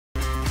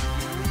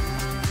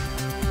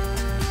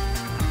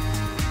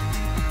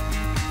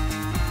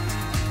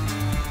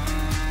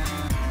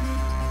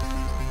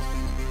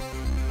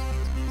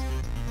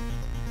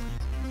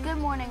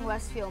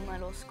Westfield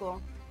Middle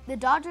School. The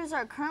Dodgers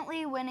are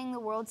currently winning the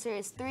World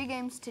Series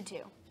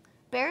 3-2.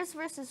 Bears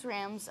versus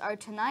Rams are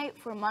tonight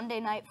for Monday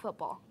Night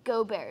Football.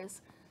 Go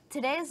Bears!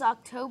 Today is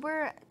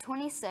October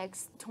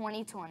 26,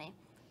 2020.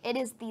 It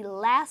is the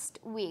last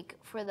week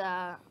for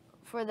the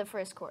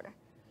first quarter.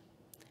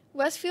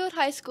 Westfield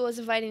High School is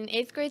inviting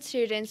 8th grade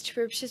students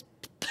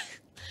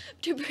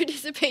to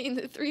participate in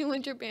the 3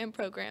 winter band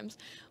programs: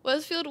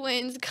 Westfield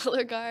Winds,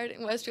 Color Guard,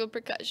 and Westfield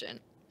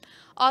Percussion.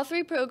 All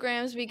 3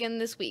 programs begin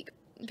this week.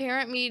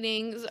 Parent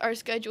meetings are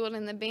scheduled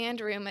in the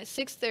band room at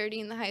 6:30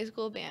 in the high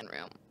school band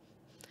room.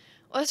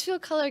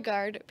 Westfield Color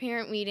Guard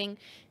parent meeting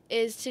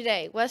is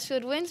today.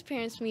 Westfield Winds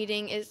parents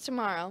meeting is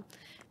tomorrow,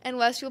 and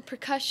Westfield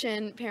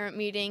Percussion parent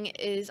meeting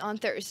is on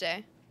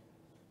Thursday.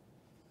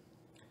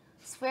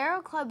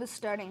 Sphero Club is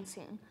starting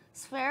soon.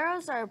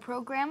 Spheros are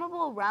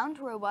programmable round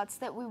robots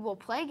that we will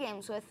play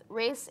games with,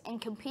 race,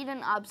 and compete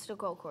in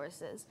obstacle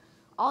courses.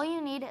 All you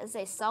need is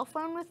a cell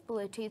phone with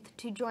Bluetooth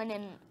to join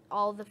in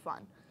all the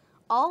fun.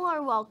 All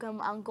are welcome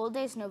on Gold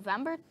Days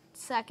November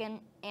 2nd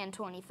and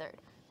 23rd,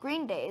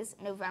 Green Days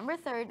November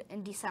 3rd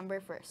and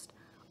December 1st.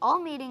 All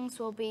meetings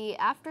will be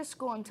after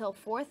school until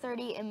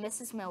 4:30 in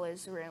Mrs.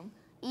 Miller's room,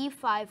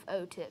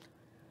 E502.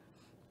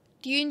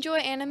 Do you enjoy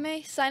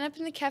anime? Sign up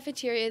in the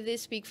cafeteria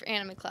this week for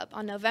Anime Club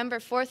on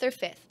November 4th or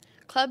 5th.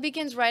 Club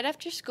begins right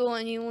after school,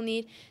 and you will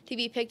need to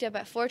be picked up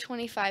at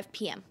 4:25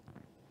 p.m.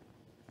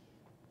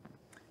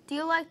 Do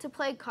you like to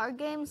play card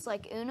games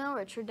like Uno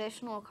or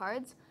traditional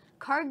cards?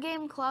 Card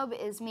Game Club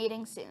is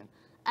meeting soon.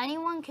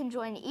 Anyone can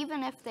join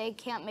even if they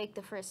can't make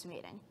the first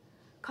meeting.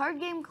 Card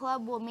Game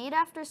Club will meet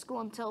after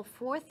school until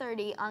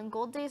 4:30 on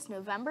Gold Days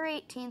November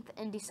 18th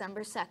and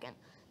December 2nd,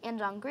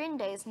 and on Green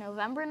Days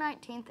November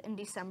 19th and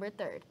December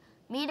 3rd,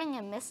 meeting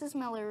in Mrs.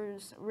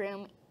 Miller's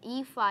room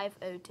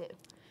E502.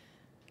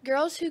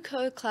 Girls Who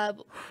Code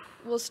Club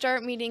will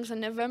start meetings on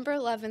November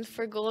 11th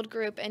for Gold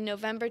Group and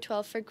November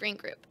 12th for Green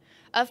Group.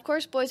 Of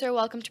course, boys are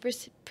welcome to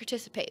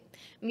participate.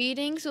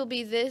 Meetings will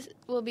be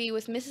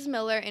with Mrs.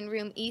 Miller in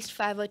room East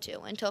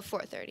 502 until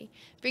 4:30.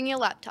 Bring your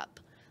laptop.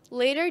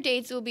 Later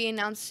dates will be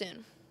announced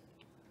soon.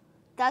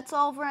 That's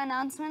all of our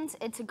announcements.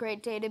 It's a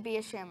great day to be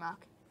a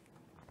Shamrock.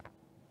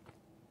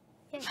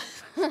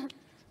 Yeah.